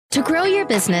To grow your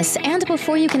business and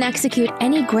before you can execute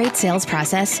any great sales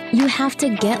process, you have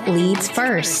to get leads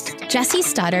first. Jesse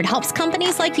Stoddard helps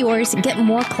companies like yours get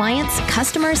more clients,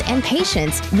 customers, and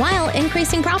patients while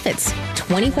increasing profits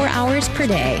 24 hours per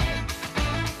day.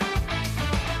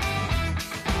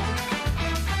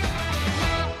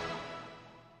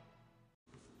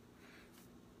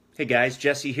 Hey guys,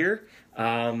 Jesse here.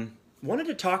 Wanted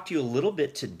to talk to you a little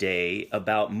bit today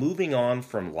about moving on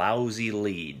from lousy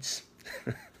leads.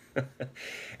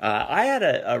 I had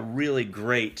a really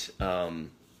great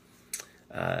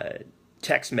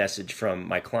text message from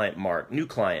my client Mark, new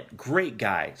client, great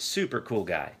guy, super cool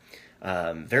guy,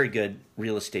 very good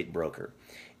real estate broker.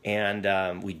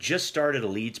 And we just started a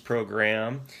leads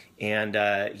program, and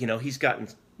he's gotten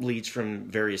leads from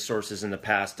various sources in the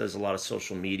past, does a lot of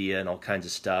social media and all kinds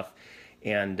of stuff.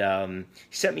 And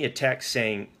he sent me a text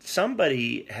saying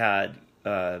somebody had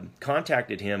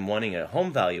contacted him wanting a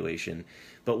home valuation,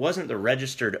 but wasn't the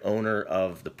registered owner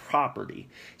of the property.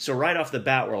 So right off the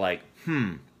bat, we're like,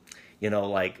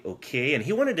 okay. And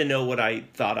he wanted to know what I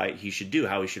thought he should do,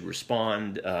 how he should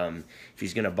respond, if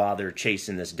he's going to bother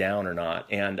chasing this down or not.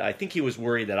 And I think he was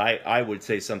worried that I would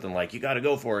say something like, you got to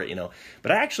go for it,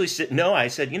 But I actually said, no, I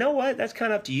said, you know what, that's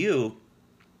kind of up to you.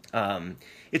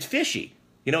 It's fishy.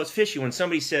 It's fishy when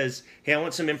somebody says, hey, I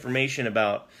want some information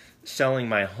about selling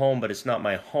my home, but it's not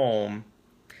my home.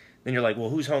 Then you're like, well,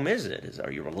 whose home is it?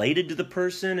 Are you related to the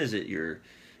person? Is it your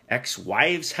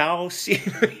ex-wife's house?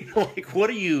 What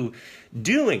are you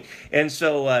doing? And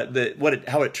so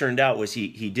how it turned out was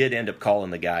he did end up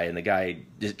calling the guy, and the guy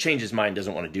changed his mind,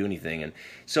 doesn't want to do anything. And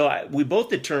so we both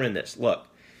determined this. Look,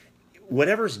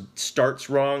 whatever starts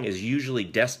wrong is usually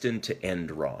destined to end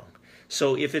wrong.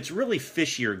 So if it's really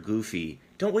fishy or goofy,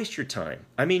 don't waste your time.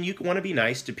 I mean, you want to be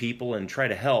nice to people and try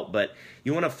to help, but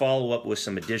you want to follow up with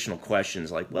some additional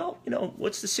questions like, well,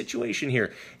 what's the situation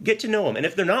here? Get to know them. And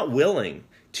if they're not willing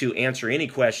to answer any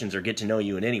questions or get to know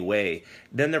you in any way,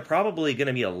 then they're probably going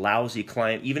to be a lousy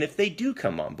client, even if they do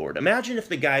come on board. Imagine if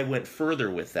the guy went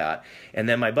further with that, and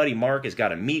then my buddy Mark has got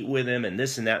to meet with him and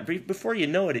this and that. Before you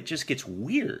know it, it just gets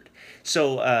weird.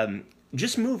 So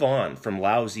just move on from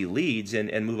lousy leads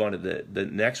and move on to the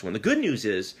next one. The good news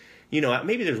is,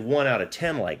 maybe there's 1 out of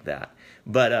 10 like that,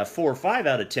 but 4 or 5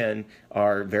 out of 10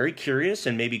 are very curious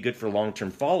and maybe good for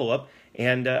long-term follow-up,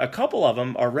 and a couple of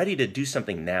them are ready to do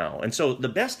something now. And so the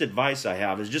best advice I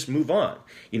have is just move on.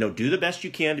 Do the best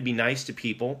you can to be nice to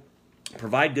people.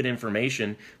 Provide good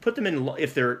information. Put them in,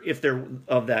 if they're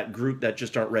of that group that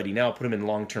just aren't ready now, put them in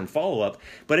long-term follow-up.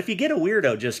 But if you get a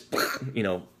weirdo, just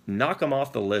knock them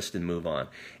off the list and move on.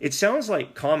 It sounds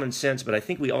like common sense, but I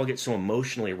think we all get so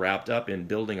emotionally wrapped up in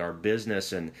building our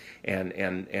business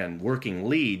and working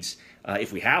leads,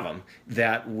 if we have them,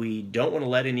 that we don't want to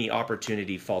let any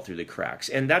opportunity fall through the cracks.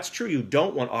 And that's true. You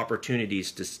don't want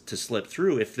opportunities to slip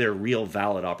through if they're real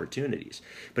valid opportunities.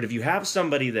 But if you have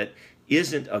somebody that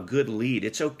isn't a good lead,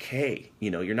 it's okay.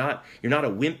 You're not a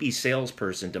wimpy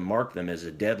salesperson to mark them as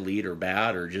a dead lead or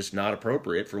bad or just not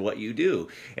appropriate for what you do.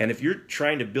 And if you're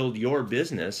trying to build your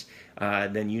business,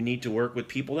 then you need to work with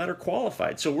people that are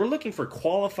qualified. So we're looking for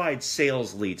qualified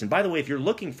sales leads. And by the way, if you're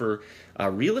looking for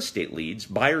real estate leads,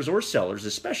 buyers or sellers,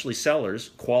 especially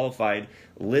sellers, qualified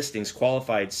listings,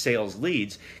 qualified sales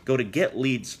leads, go to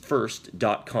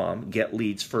getleadsfirst.com,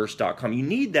 getleadsfirst.com. You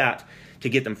need that to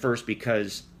get them first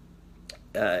because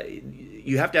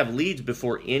you have to have leads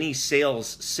before any sales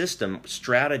system,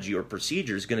 strategy, or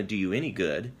procedure is going to do you any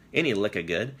good, any lick of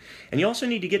good. And you also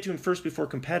need to get to them first before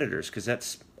competitors, because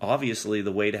that's obviously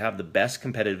the way to have the best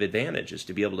competitive advantage, is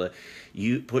to be able to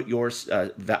put your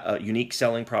unique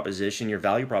selling proposition, your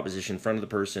value proposition in front of the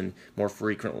person more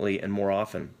frequently and more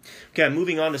often. Okay, I'm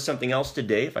moving on to something else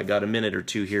today, if I got a minute or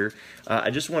two here. I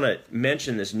just want to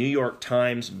mention this New York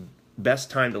Times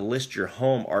best time to list your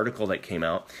home article that came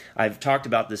out. I've talked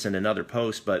about this in another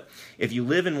post, but if you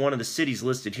live in one of the cities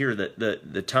listed here,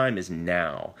 the time is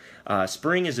now.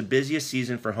 Spring is the busiest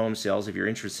season for home sales. If you're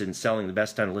interested in selling, the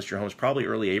best time to list your home is probably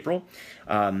early April.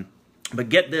 But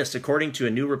get this, according to a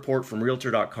new report from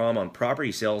Realtor.com on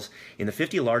property sales in the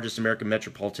 50 largest American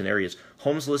metropolitan areas,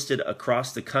 homes listed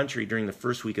across the country during the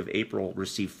first week of April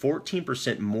received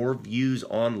 14% more views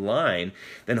online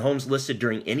than homes listed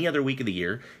during any other week of the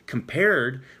year.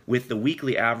 Compared with the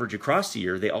weekly average across the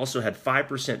year, they also had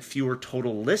 5% fewer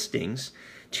total listings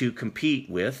to compete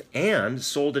with and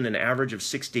sold in an average of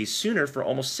 6 days sooner for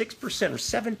almost 6% or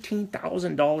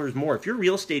 $17,000 more. If you're a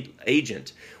real estate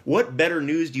agent, what better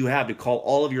news do you have to call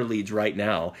all of your leads right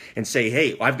now and say,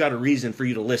 hey, I've got a reason for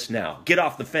you to list now. Get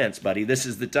off the fence, buddy. This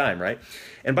is the time, right?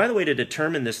 And by the way, to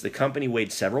determine this, the company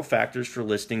weighed several factors for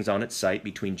listings on its site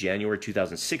between January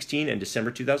 2016 and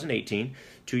December 2018,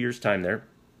 2 years' time there.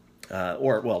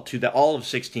 All of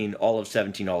 16, all of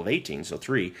 17, all of 18, so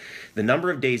 3. The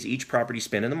number of days each property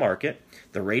spent in the market,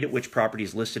 the rate at which property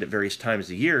is listed at various times of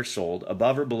the year sold,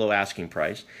 above or below asking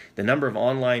price, the number of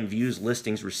online views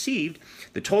listings received,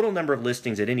 the total number of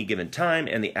listings at any given time,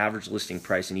 and the average listing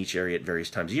price in each area at various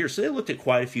times of year. So they looked at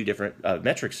quite a few different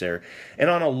metrics there. And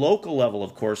on a local level,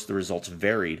 of course, the results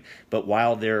varied. But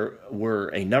while there were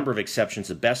a number of exceptions,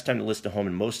 the best time to list a home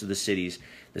in most of the cities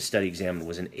the study examined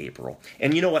was in April.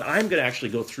 And you know what? I'm going to actually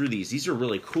go through these. These are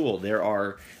really cool. There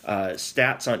are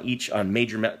stats on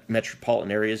major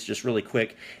metropolitan areas, just really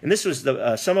quick. And this was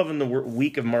some of them the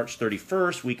week of March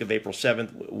 31st, week of April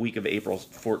 7th, week of April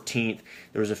 14th.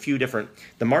 There was a few different.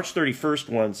 The March 31st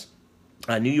ones.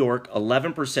 New York,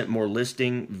 11% more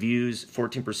listing views,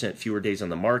 14% fewer days on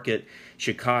the market.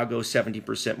 Chicago,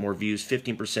 17% more views,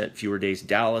 15% fewer days.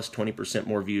 Dallas, 20%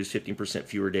 more views, 15%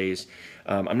 fewer days.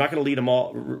 I'm not going to read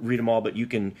them all, but you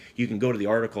can go to the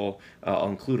article. I'll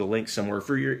include a link somewhere.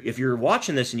 If you're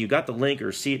watching this and you got the link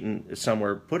or see it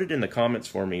somewhere, put it in the comments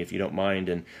for me if you don't mind.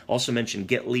 And also mention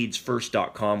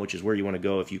getleadsfirst.com, which is where you want to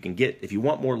go if you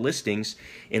want more listings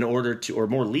or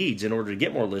more leads in order to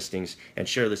get more listings and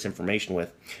share this information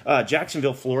with.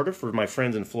 Jacksonville, Florida, for my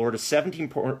friends in Florida,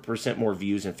 17% more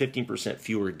views and 15%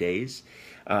 fewer days.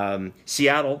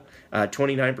 Seattle,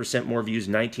 29% more views,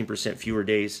 19% fewer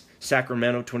days.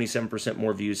 Sacramento, 27%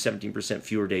 more views, 17%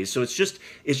 fewer days. So it's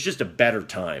just a better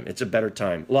time. It's a better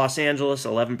time. Los Angeles,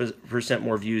 11%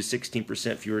 more views,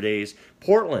 16% fewer days.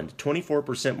 Portland,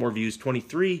 24% more views,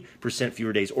 23%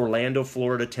 fewer days. Orlando,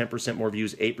 Florida, 10% more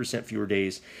views, 8% fewer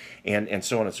days, and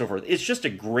so on and so forth. It's just a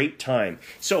great time.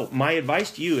 So my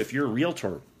advice to you, if you're a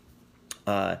realtor,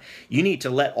 you need to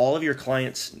let all of your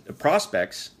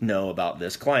prospects know about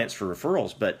this, clients for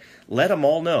referrals, but let them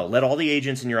all know. Let all the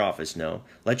agents in your office know.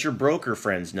 Let your broker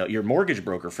friends know, your mortgage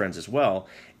broker friends as well,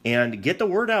 and get the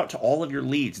word out to all of your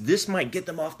leads. This might get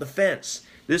them off the fence.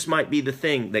 This might be the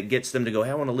thing that gets them to go,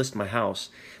 hey, I want to list my house.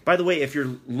 By the way, if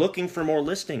you're looking for more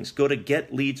listings, go to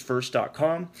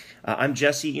getleadsfirst.com. I'm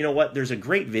Jesse. You know what? There's a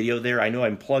great video there. I know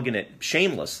I'm plugging it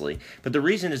shamelessly, but the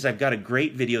reason is I've got a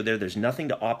great video there. There's nothing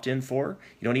to opt in for.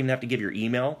 You don't even have to give your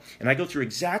email. And I go through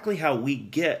exactly how we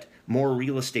get more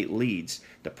real estate leads,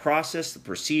 the process, the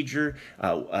procedure,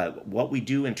 what we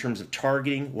do in terms of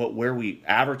targeting, where we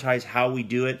advertise, how we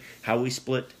do it, how we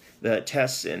split the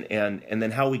tests, and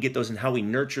then how we get those and how we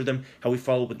nurture them, how we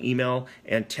follow up with email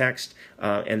and text,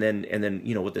 and then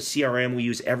with the CRM we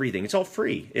use, everything. It's all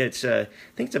free. It's I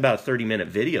think it's about a 30-minute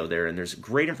video there, and there's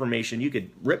great information. You could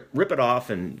rip it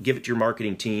off and give it to your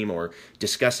marketing team or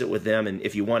discuss it with them. And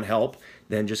if you want help,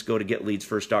 then just go to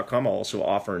getleadsfirst.com.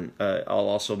 I'll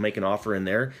also make an offer in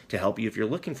there to help you if you're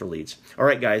looking for leads. All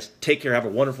right, guys, take care. Have a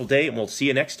wonderful day, and we'll see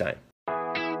you next time.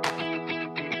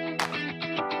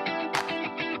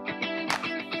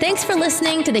 Thanks for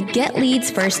listening to the Get Leads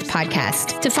First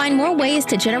podcast. To find more ways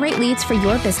to generate leads for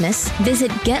your business, visit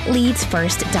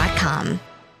getleadsfirst.com.